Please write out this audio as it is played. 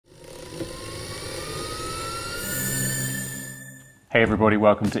Hey everybody,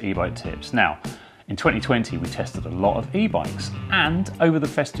 welcome to E-Bike Tips. Now, in 2020 we tested a lot of e-bikes, and over the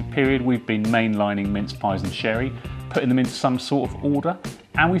festive period we've been mainlining mince pies and sherry, putting them into some sort of order,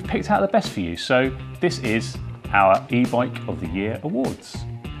 and we've picked out the best for you. So this is our E-Bike of the Year awards.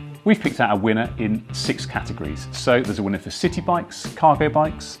 We've picked out a winner in 6 categories. So there's a winner for city bikes, cargo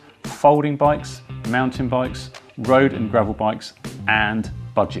bikes, folding bikes, mountain bikes, road and gravel bikes, and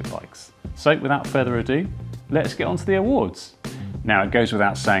budget bikes. So without further ado, let's get on to the awards. Now, it goes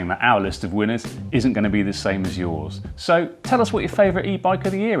without saying that our list of winners isn't going to be the same as yours. So tell us what your favourite e-bike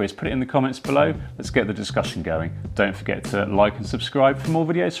of the year is. Put it in the comments below. Let's get the discussion going. Don't forget to like and subscribe for more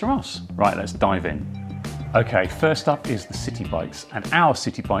videos from us. Right, let's dive in. Okay, first up is the city bikes, and our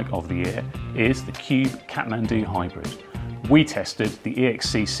city bike of the year is the Cube Kathmandu Hybrid. We tested the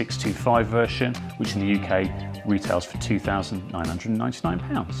EXC 625 version, which in the UK retails for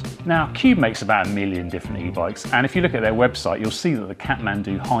 £2,999. Now, Cube makes about 1 million different e-bikes, and if you look at their website, you'll see that the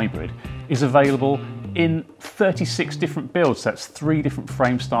Kathmandu Hybrid is available in 36 different builds. That's 3 different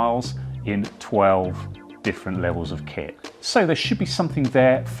frame styles in 12 different levels of kit. So there should be something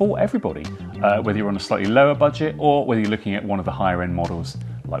there for everybody, whether you're on a slightly lower budget or whether you're looking at one of the higher end models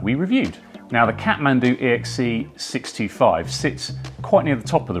like we reviewed. Now, the Kathmandu EXC 625 sits quite near the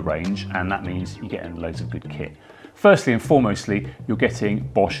top of the range, and that means you're getting loads of good kit. Firstly and foremostly, you're getting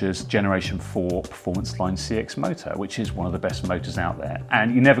Bosch's Generation 4 Performance Line CX motor, which is one of the best motors out there,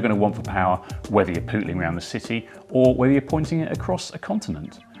 and you're never going to want for power whether you're pootling around the city or whether you're pointing it across a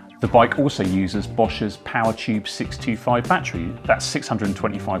continent. The bike also uses Bosch's PowerTube 625 battery. That's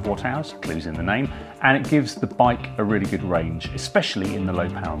 625 watt hours, clues in the name, and it gives the bike a really good range, especially in the low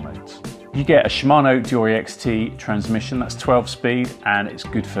power modes. You get a Shimano Diori XT transmission, that's 12 speed, and it's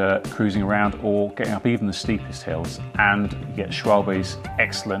good for cruising around or getting up even the steepest hills. And you get Schwalbe's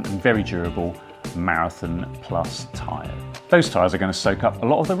excellent and very durable Marathon Plus tyre. Those tyres are going to soak up a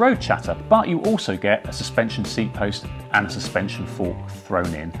lot of the road chatter, but you also get a suspension seat post and a suspension fork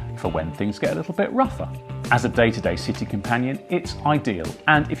thrown in for when things get a little bit rougher. As a day-to-day city companion, it's ideal,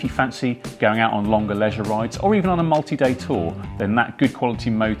 and if you fancy going out on longer leisure rides or even on a multi-day tour, then that good quality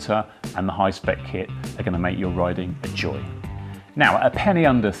motor and the high-spec kit are going to make your riding a joy. Now, at a penny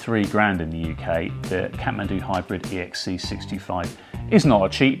under £3,000 in the UK, the Kathmandu Hybrid EXC 625 is not a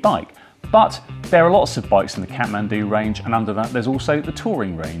cheap bike. But there are lots of bikes in the Kathmandu range, and under that there's also the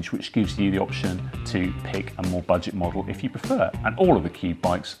touring range, which gives you the option to pick a more budget model if you prefer, and all of the Cube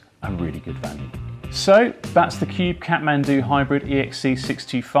bikes are really good value. So that's the Cube Kathmandu Hybrid EXC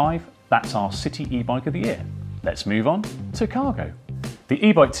 625. That's our city e-bike of the year. Let's move on to cargo. The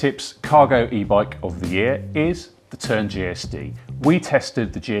E-Bike Tips cargo e-bike of the year is the Tern GSD. We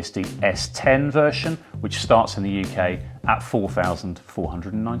tested the GSD S10 version, which starts in the UK at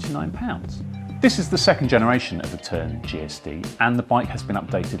 £4,499. This is the second generation of the Tern GSD, and the bike has been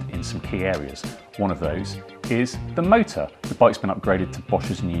updated in some key areas. One of those is the motor. The bike's been upgraded to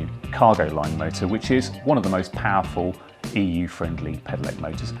Bosch's new cargo line motor, which is one of the most powerful EU-friendly pedelec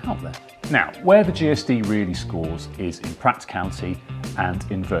motors out there. Now, where the GSD really scores is in practicality and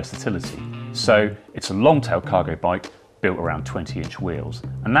in versatility. So it's a long-tail cargo bike built around 20-inch wheels,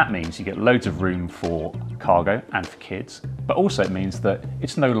 and that means you get loads of room for cargo and for kids, but also it means that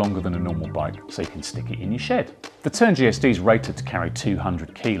it's no longer than a normal bike, so you can stick it in your shed. The Tern GSD is rated to carry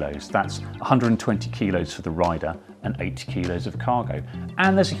 200 kilos. That's 120 kilos for the rider and 80 kilos of cargo.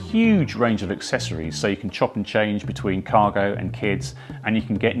 And there's a huge range of accessories, so you can chop and change between cargo and kids, and you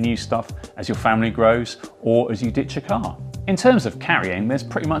can get new stuff as your family grows or as you ditch a car. In terms of carrying, there's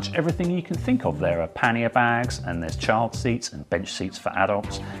pretty much everything you can think of. There are pannier bags, and there's child seats and bench seats for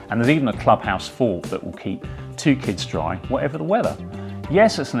adults, and there's even a clubhouse fork that will keep 2 kids dry, whatever the weather.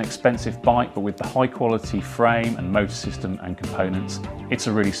 Yes, it's an expensive bike, but with the high quality frame and motor system and components, it's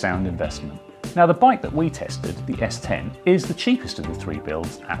a really sound investment. Now, the bike that we tested, the S10, is the cheapest of the 3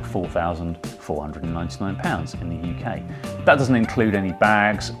 builds at £4,499 in the UK. That doesn't include any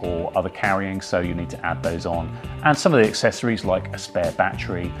bags or other carrying, so you need to add those on. And some of the accessories like a spare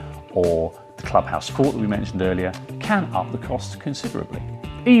battery or the clubhouse fork that we mentioned earlier can up the cost considerably.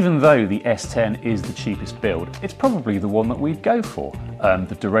 Even though the S10 is the cheapest build, it's probably the one that we'd go for.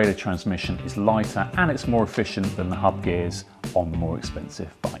 The derailleur transmission is lighter and it's more efficient than the hub gears on the more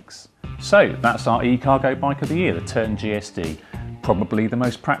expensive bikes. So that's our e-cargo bike of the year, the Tern GSD. Probably the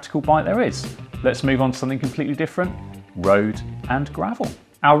most practical bike there is. Let's move on to something completely different, road and gravel.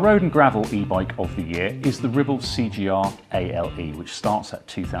 Our road and gravel e-bike of the year is the Ribble CGR ALE, which starts at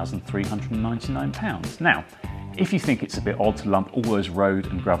 £2,399. Now, if you think it's a bit odd to lump all those road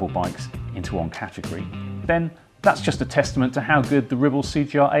and gravel bikes into one category, then that's just a testament to how good the Ribble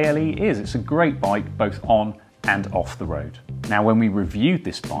CGR ALE is. It's a great bike both on and off the road. Now, when we reviewed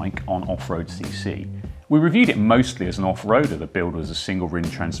this bike on Off-Road CC, we reviewed it mostly as an off-roader. The build was a single ring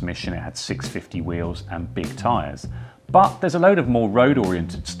transmission, it had 650 wheels and big tyres. But there's a load of more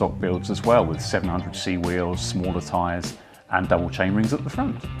road-oriented stock builds as well, with 700C wheels, smaller tyres and double chain rings at the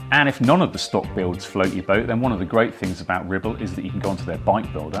front. And if none of the stock builds float your boat, then one of the great things about Ribble is that you can go onto their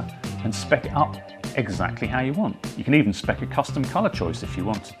bike builder and spec it up exactly how you want. You can even spec a custom colour choice if you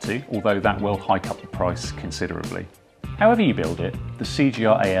wanted to, although that will hike up the price considerably. However you build it, the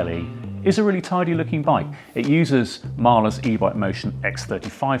CGR ALE is a really tidy looking bike. It uses Mahler's eBike Motion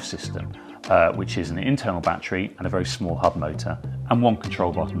X35 system, which is an internal battery and a very small hub motor, and one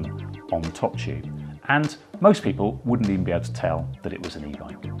control button on the top tube. And most people wouldn't even be able to tell that it was an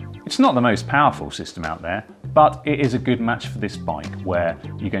e-bike. It's not the most powerful system out there, but it is a good match for this bike where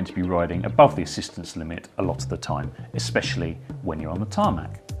you're going to be riding above the assistance limit a lot of the time, especially when you're on the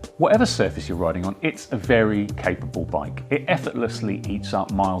tarmac. Whatever surface you're riding on, it's a very capable bike. It effortlessly eats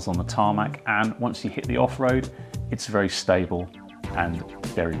up miles on the tarmac, and once you hit the off-road, it's very stable and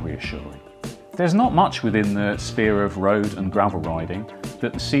very reassuring. There's not much within the sphere of road and gravel riding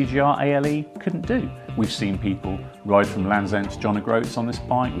that the CGR ALE couldn't do. We've seen people ride from Land's End to John O'Groats on this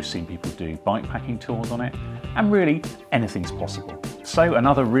bike, we've seen people do bikepacking tours on it, and really anything's possible. So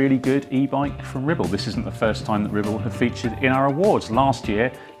another really good e-bike from Ribble. This isn't the first time that Ribble have featured in our awards. Last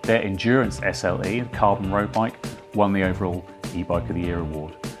year, their Endurance SLE, a carbon road bike, won the overall e-bike of the year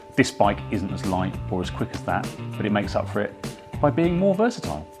award. This bike isn't as light or as quick as that, but it makes up for it by being more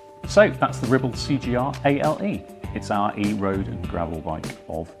versatile. So that's the Ribble CGR ALE. It's our e-road and gravel bike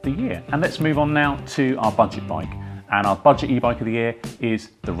of the year. And let's move on now to our budget bike. And our budget e-bike of the year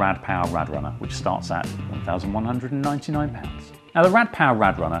is the Rad Power Rad Runner, which starts at £1,199. Now the Rad Power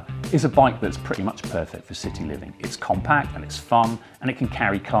Rad Runner is a bike that's pretty much perfect for city living. It's compact and it's fun, and it can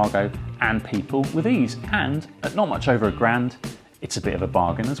carry cargo and people with ease. And at not much over £1,000, it's a bit of a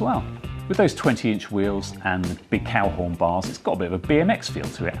bargain as well. With those 20-inch wheels and the big cow horn bars, it's got a bit of a BMX feel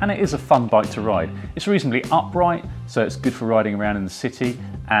to it, and it is a fun bike to ride. It's reasonably upright, so it's good for riding around in the city,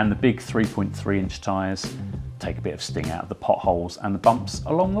 and the big 3.3-inch tyres take a bit of sting out of the potholes and the bumps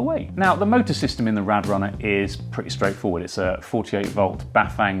along the way. Now, the motor system in the Rad Runner is pretty straightforward. It's a 48-volt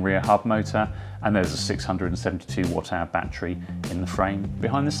Bafang rear hub motor, and there's a 672 watt-hour battery in the frame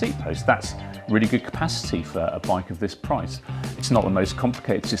behind the seat post. That's really good capacity for a bike of this price. It's not the most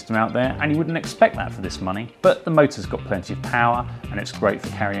complicated system out there, and you wouldn't expect that for this money, but the motor's got plenty of power, and it's great for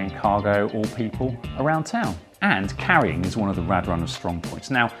carrying cargo or people around town. And carrying is one of the Rad Runner's strong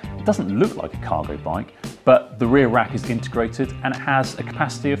points. Now, it doesn't look like a cargo bike, but the rear rack is integrated and it has a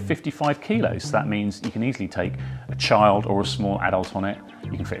capacity of 55 kilos. So that means you can easily take a child or a small adult on it.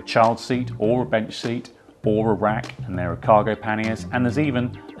 You can fit a child seat or a bench seat or a rack, and there are cargo panniers, and there's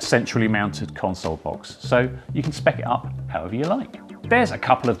even a centrally mounted console box. So you can spec it up however you like. There's a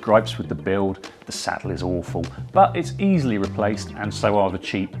couple of gripes with the build. The saddle is awful, but it's easily replaced, and so are the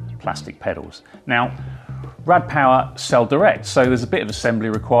cheap plastic pedals. Now, Rad Power sell direct, so there's a bit of assembly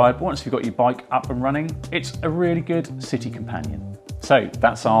required, but once you've got your bike up and running, it's a really good city companion. So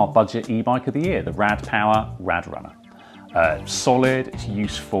that's our budget e-bike of the year, the Rad Power Rad Runner. Solid, it's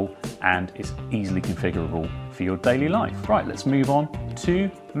useful, and it's easily configurable for your daily life. Right, let's move on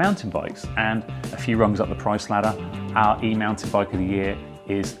to mountain bikes, and a few rungs up the price ladder. Our e-mountain bike of the year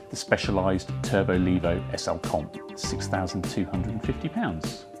is the Specialized Turbo Levo SL Comp,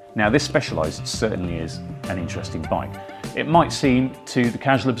 £6,250. Now this Specialized certainly is an interesting bike. It might seem to the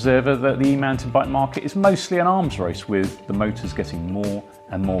casual observer that the e-mountain bike market is mostly an arms race, with the motors getting more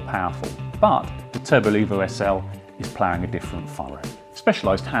and more powerful. But the Turbo Levo SL is ploughing a different furrow.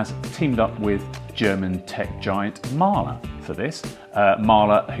 Specialized has teamed up with German tech giant Mahler for this.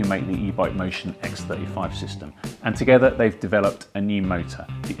 Mahler, who make the eBike Motion X35 system, and together they've developed a new motor,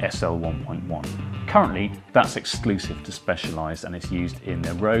 the SL 1.1. Currently, that's exclusive to Specialized, and it's used in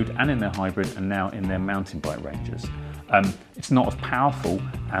their road and in their hybrid, and now in their mountain bike ranges. It's not as powerful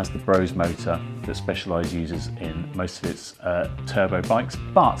as the Bros motor that Specialized uses in most of its turbo bikes,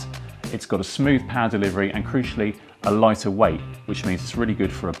 but it's got a smooth power delivery and, crucially, a lighter weight, which means it's really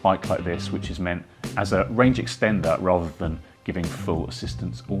good for a bike like this, which is meant as a range extender rather than giving full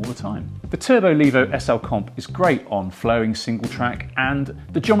assistance all the time. The Turbo Levo SL Comp is great on flowing single track, and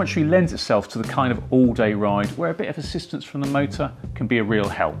the geometry lends itself to the kind of all-day ride where a bit of assistance from the motor can be a real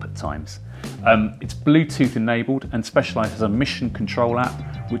help at times. It's Bluetooth enabled, and Specialized has a mission control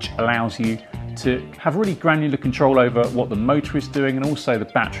app which allows you to have really granular control over what the motor is doing, and also the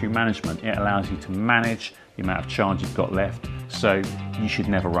battery management. It allows you to manage the amount of charge you've got left, so you should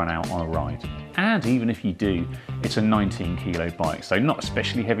never run out on a ride. And even if you do, it's a 19 kilo bike, so not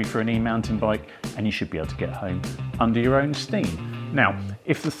especially heavy for an e-mountain bike, and you should be able to get home under your own steam. Now,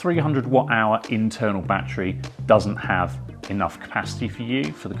 if the 300 watt-hour internal battery doesn't have enough capacity for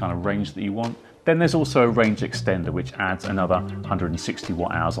you, for the kind of range that you want, then there's also a range extender which adds another 160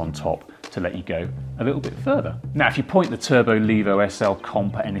 watt-hours on top to let you go a little bit further. Now, if you point the Turbo Levo SL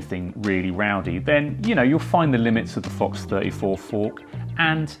comp at anything really rowdy, then you'll find the limits of the Fox 34 fork,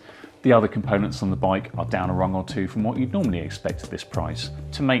 and the other components on the bike are down a rung or two from what you'd normally expect at this price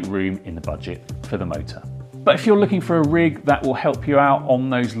to make room in the budget for the motor. But if you're looking for a rig that will help you out on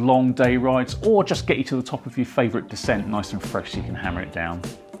those long day rides, or just get you to the top of your favourite descent nice and fresh so you can hammer it down,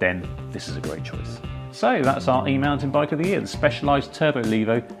 then this is a great choice. So that's our e-mountain bike of the year, the Specialized Turbo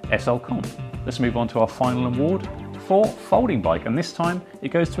Levo SL Comp. Let's move on to our final award for folding bike, and this time it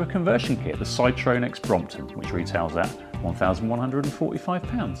goes to a conversion kit, the Citronex Brompton, which retails at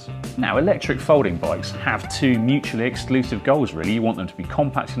 £1,145. Now, electric folding bikes have two mutually exclusive goals really. You want them to be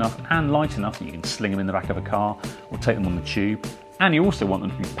compact enough and light enough that you can sling them in the back of a car or take them on the tube, and you also want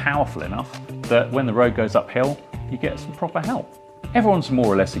them to be powerful enough that when the road goes uphill, you get some proper help. Everyone's more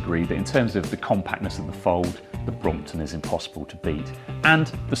or less agreed that in terms of the compactness of the fold, the Brompton is impossible to beat. And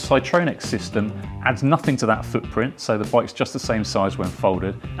the Citronex system adds nothing to that footprint, so the bike's just the same size when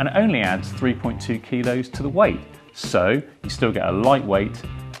folded, and it only adds 3.2 kilos to the weight. So you still get a lightweight,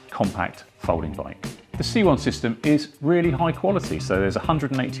 compact folding bike. The C1 system is really high quality, so there's a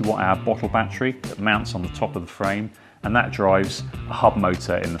 180 watt-hour bottle battery that mounts on the top of the frame, and that drives a hub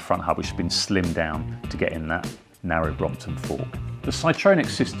motor in the front hub which has been slimmed down to get in that narrow Brompton fork. The Citronex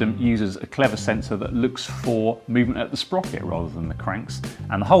system uses a clever sensor that looks for movement at the sprocket rather than the cranks,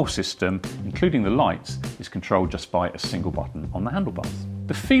 and the whole system, including the lights, is controlled just by a single button on the handlebars.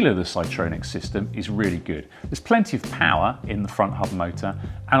 The feel of the Citronex system is really good. There's plenty of power in the front hub motor,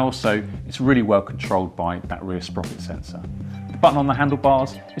 and also it's really well controlled by that rear sprocket sensor. The button on the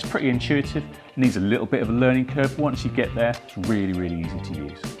handlebars is pretty intuitive. It needs a little bit of a learning curve, but once you get there, it's really, really easy to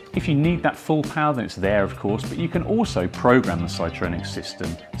use. If you need that full power, then it's there of course, but you can also program the Citronex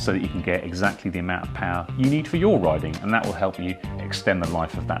system so that you can get exactly the amount of power you need for your riding, and that will help you extend the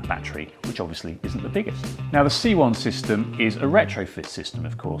life of that battery, which obviously isn't the biggest. Now, the C1 system is a retrofit system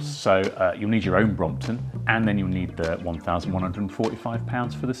of course, so you'll need your own Brompton, and then you'll need the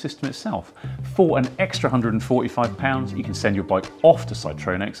 £1,145 for the system itself. For an extra £145, you can send your bike off to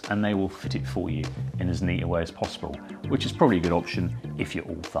Citronex and they will fit it for you in as neat a way as possible, which is probably a good option if you're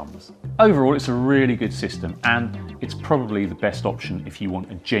all thumbs. Overall, it's a really good system, and it's probably the best option if you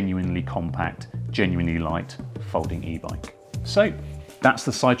want a genuinely compact, genuinely light folding e-bike. So that's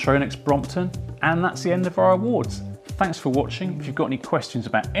the Citronex Brompton, and that's the end of our awards. Thanks for watching. If you've got any questions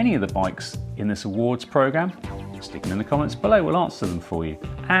about any of the bikes in this awards programme, stick them in the comments below, we'll answer them for you.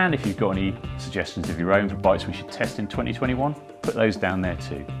 And if you've got any suggestions of your own for bikes we should test in 2021, put those down there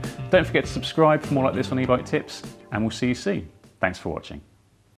too. Don't forget to subscribe for more like this on e-bike tips, and we'll see you soon. Thanks for watching.